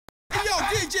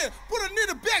DJ, put a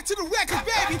nigga back to the record,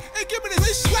 baby, and give me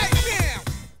this right now.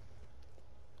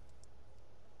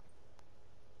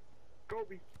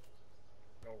 Kobe.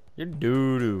 No. You're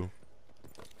doo-doo.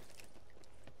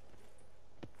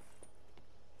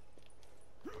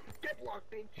 Get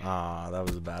blocked, bitch. Ah, that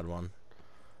was a bad one.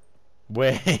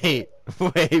 Wait,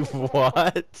 wait,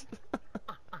 what?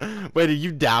 Wait, are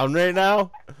you down right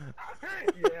now?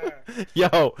 Yeah.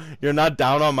 Yo, you're not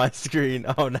down on my screen.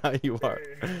 Oh, now you are.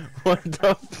 What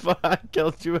the fuck? I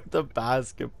killed you with the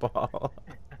basketball.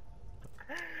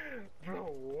 Bro,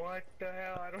 what the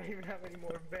hell? I don't even have any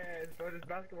more beds, bro. This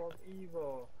basketball's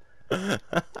evil.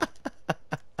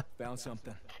 Found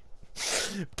something.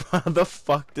 How the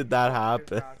fuck did that This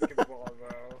happen? basketball,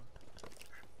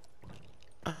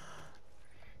 bro.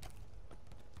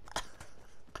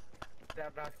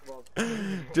 That basketball's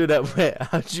evil, Dude, bro. wait,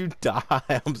 how'd you die?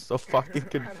 I'm so fucking I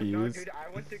don't know, confused. dude.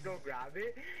 I went to go grab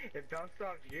it. It bounced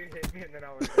off you, hit me, and then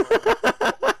I was gone.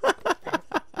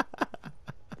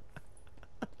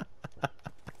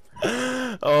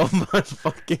 Oh my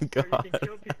fucking Bro, you god. can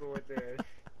kill people with this.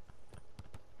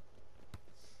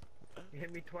 You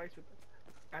hit me twice with,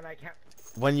 and I can't.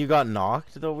 When you got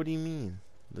knocked, though, what do you mean?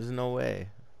 There's no way.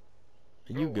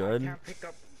 Are you Bro, good? I can't pick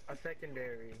up a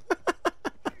secondary.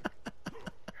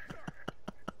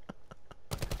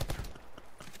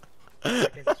 I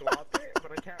can swap it,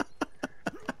 but I can't.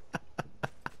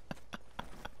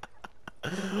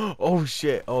 Oh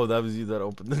shit. Oh, that was you that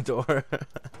opened the door.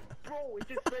 Bro, it's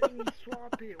just letting me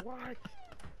swap it. What?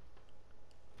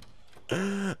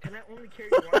 Can I only carry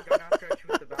one gun after I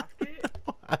shoot the basket?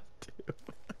 What,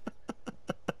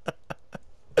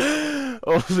 dude?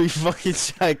 Holy fucking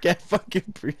shit. I can't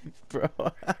fucking breathe, bro.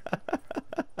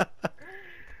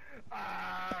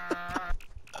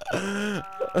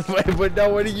 Wait, but no,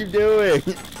 what are you doing?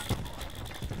 Seeing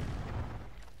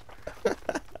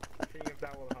if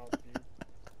that will help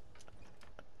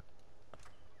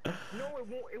you. No, it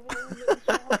won't. It won't let me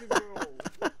swap it,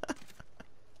 bro.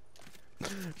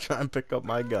 Try and pick up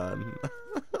my gun.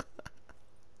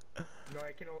 No,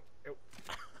 I can.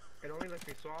 It only lets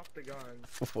me swap the gun.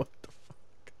 What the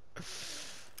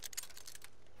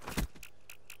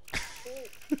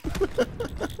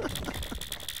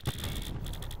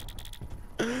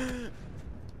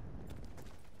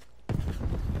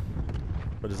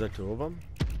What is that, two of them?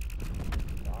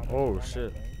 Oh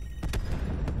shit.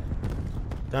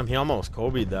 Damn, he almost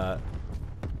Kobe'd that.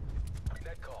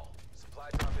 Net call. Supply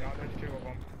No, dropping. there's two of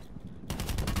them.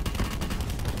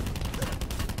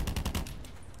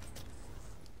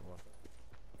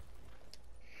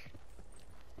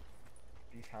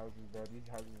 These houses, bro. These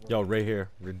houses. Yo, right here.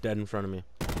 You're dead in front of me.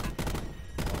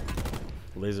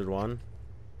 Lasered one.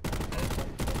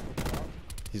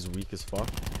 He's weak as fuck.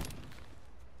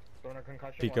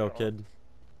 Pico kid.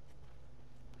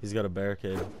 He's got a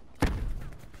barricade.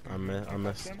 I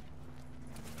missed.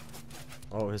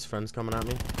 Oh, his friend's coming at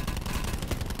me.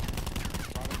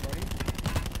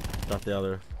 Got the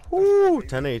other. Woo!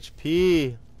 10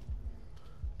 HP.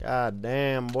 God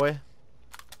damn, boy.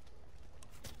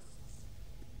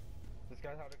 This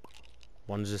guy's how to.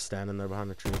 One's just standing there behind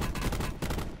the tree.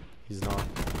 He's not.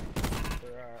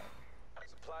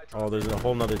 Supply Oh, there's a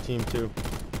whole nother team too.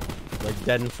 Like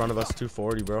dead in front of us,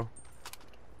 240, bro.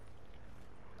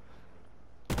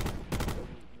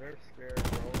 They're scared,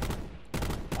 bro.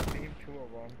 I beamed two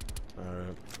of them.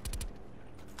 Alright.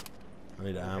 I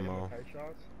need ammo.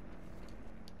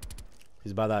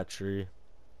 He's by that tree.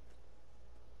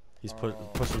 He's pushing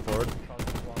forward.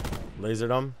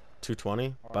 Lasered him.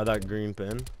 220. By that green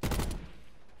pin.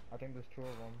 I think there's two of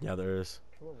them. Yeah, there is.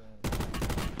 Two of them.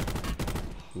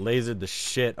 Lasered the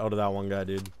shit out of that one guy,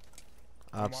 dude.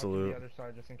 I'm watching Absolute. the other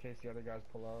side just in case the other guys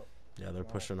pull out. Yeah, they're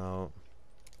pushing out.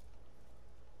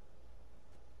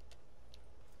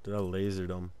 Dude, I lasered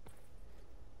them.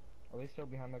 Are they still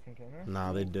behind the container?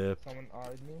 Nah, they dipped. Someone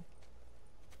eyed me.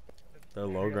 They're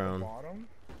Maybe low at the ground. bottom?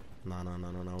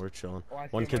 No, we're chilling. Oh, I see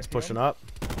One him, I kid's see pushing him. up.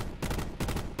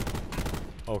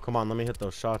 Oh, come on, let me hit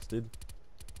those shots, dude.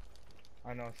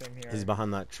 I know, same here. He's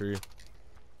behind that tree.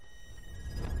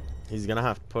 He's gonna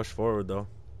have to push forward, though.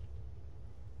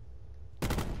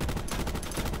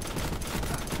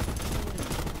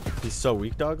 He's so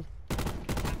weak, dog.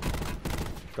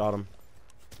 Got him.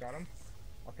 Got him?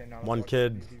 Okay, now One let's watch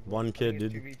kid, these people. one I think kid,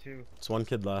 it's dude. 2v2. It's one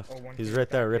kid left. Oh, one He's kid, right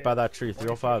there, that right by kid. that tree. One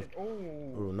 305. kid. Oh.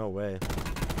 Ooh, no way.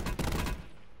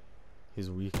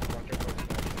 He's weak. Watch out for the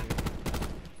sniper.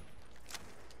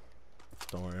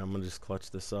 Don't worry, I'm gonna just clutch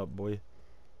this up, boy.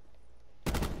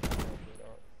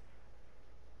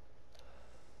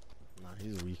 Nah,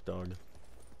 he's weak, dog.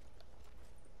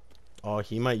 Oh,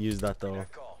 he might use that though.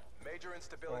 Net call. Major Major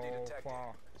instability Oh, detected.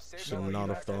 fuck. Safe Should zone not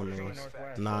is have thrown active. those.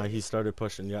 Northwest. Nah, he started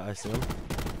pushing. Yeah, I see him.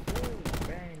 Oh,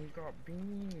 man, he got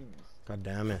beams. God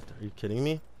damn it. Are you kidding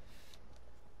me?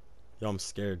 Yo, I'm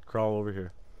scared. Crawl over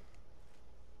here.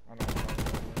 I don't know.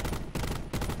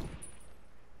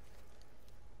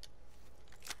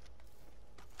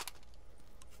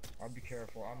 I'll be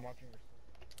careful. I'm watching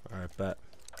your. Alright, bet.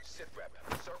 Sit rep.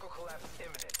 Circle collapse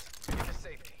imminent. Get to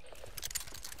safety.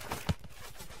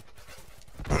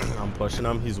 I'm pushing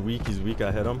him. He's weak. He's weak.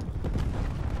 I hit him.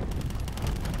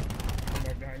 I'm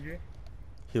right behind you.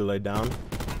 He laid down.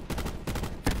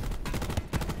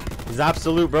 He's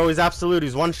absolute, bro. He's absolute.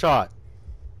 He's one shot.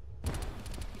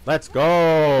 Let's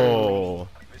go.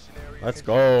 Missionary. Let's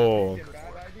go. Bad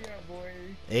idea, boy.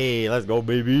 Hey, let's go,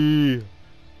 baby.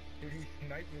 Dude, he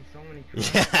sniped me so many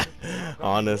times. Yeah,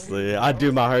 honestly,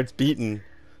 dude, my heart's beating.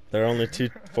 There are only two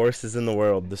forces in the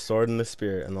world, the sword and the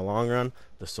spirit. In the long run,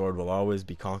 the sword will always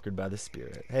be conquered by the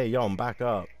spirit. Hey, yo, I'm back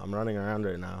up. I'm running around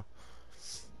right now.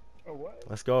 Oh, what?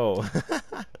 Let's go.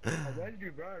 I read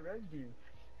you, bro. I read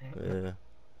you. Yeah.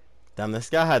 Damn, this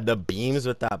guy had the beams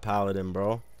with that paladin,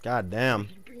 bro. God damn.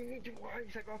 He beat me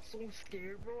twice. I got so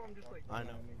scared, bro. I'm just like. I know.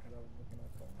 Because I was looking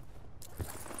at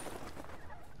them.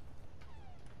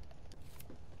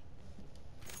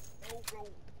 No, bro.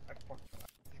 I fucked up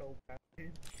so bad,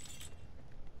 dude.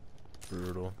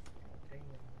 Brutal. Dang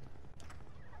it.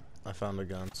 I found a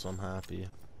gun, so I'm happy.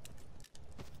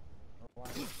 Why?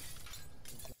 He's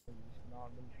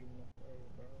not been shooting us away,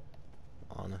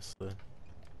 bro. Honestly.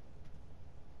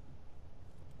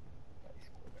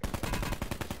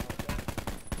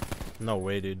 No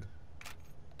way, dude.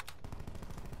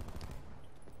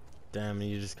 Damn,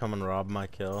 you just come and rob my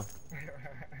kill.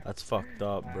 That's fucked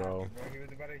up, bro. He was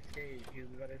about to escape. He was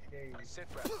about to escape. Sit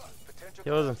rep. Potential He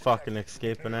wasn't collapse fucking detected.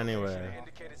 escaping anyway.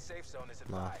 Indicated safe zone is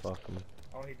Nah, advised. fuck him.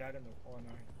 Oh, he died in the. Oh,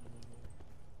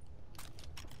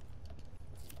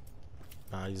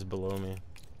 no. Nah, he's below me.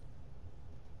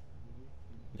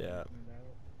 Yeah.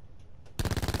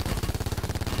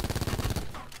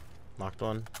 Knocked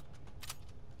one.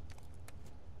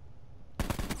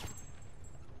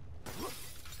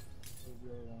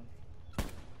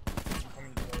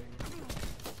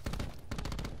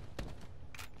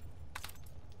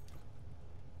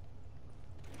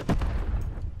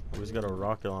 Oh, he's got a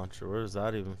rocket launcher. Where is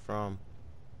that even from?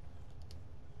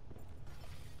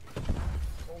 Oh,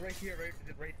 right here,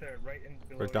 right there, right in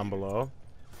below. Right down you. below?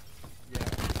 Yeah.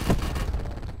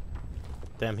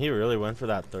 Damn, he really went for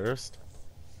that thirst?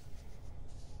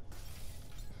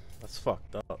 That's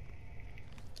fucked up.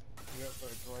 Yeah, but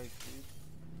right, dude.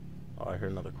 Oh, I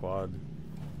heard another quad.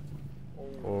 Oh,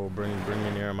 Oh, bring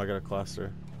me near him. I got a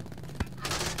cluster.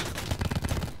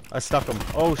 I stuck him.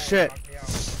 Oh shit! knocked me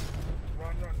out.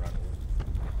 Run.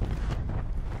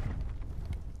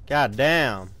 God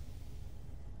damn!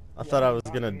 I thought I was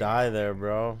knocked gonna me die out. there,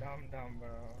 bro. Dumb,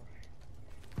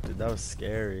 bro. Dude, that was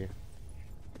scary.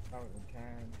 That was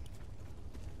intense.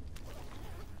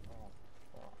 Oh,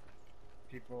 fuck.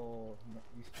 People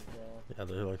east as well. Yeah,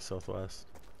 they're like southwest.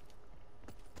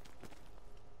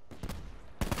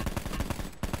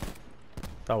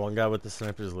 That one guy with the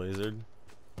sniper's lasered.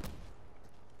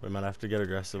 We might have to get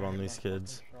aggressive on these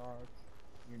kids. Shots.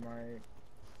 We might.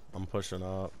 I'm pushing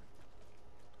up.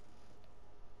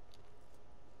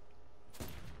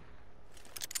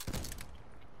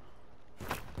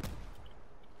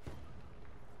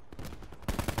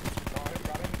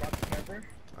 Got the sniper.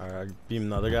 Alright, I beam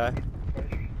another guy.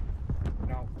 Push.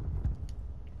 No.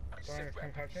 Sit Going rep.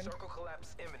 concussion. Circle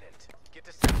collapse imminent. Get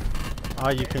to safety. Oh,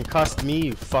 you concussed me,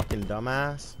 you fucking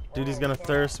dumbass. Dude, he's gonna fuck.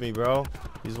 thirst me, bro.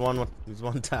 He's one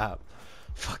tap.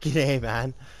 Fucking A,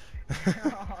 man. Darn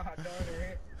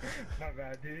it. Not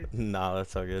bad, dude. Nah,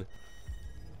 that's so good.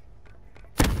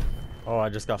 Oh, I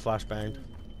just got flashbanged.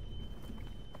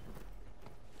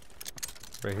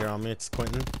 Right here on me, it's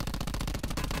Quentin.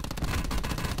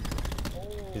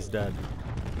 Oh. He's dead.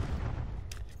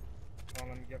 Hold on,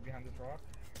 let me get behind this rock.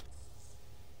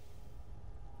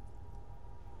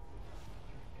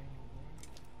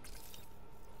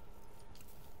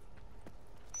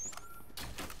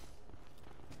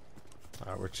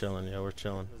 Alright, we're chilling. Yeah, we're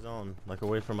chilling. Zone, like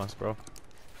away from us, bro.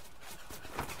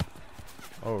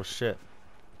 Oh shit.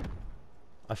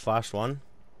 I flashed one.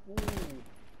 Ooh.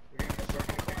 We're gonna get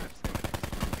Circle collapse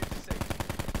imminent. Get to safety.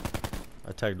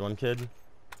 I tagged one kid.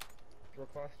 throw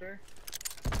cluster.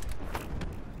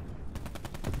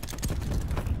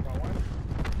 Got one.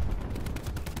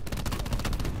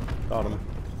 Got him.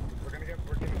 We're getting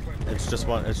quick. It's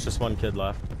just one kid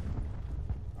left.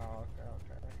 Oh, okay.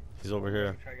 He's over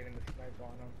here. Try getting the snipe on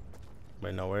him.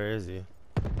 Wait, no, where is he?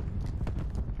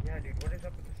 Yeah, dude, what is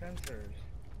up with the sensors?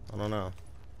 I don't know.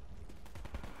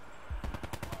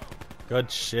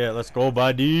 Good shit. Let's go,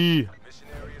 buddy. Mission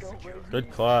area secure.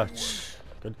 Good clutch.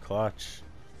 Good clutch.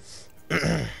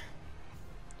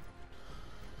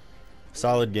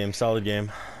 Solid game. Solid game.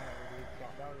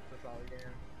 That was a solid game.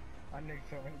 I nicked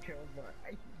so many kills, but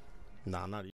Nah,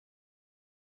 not even.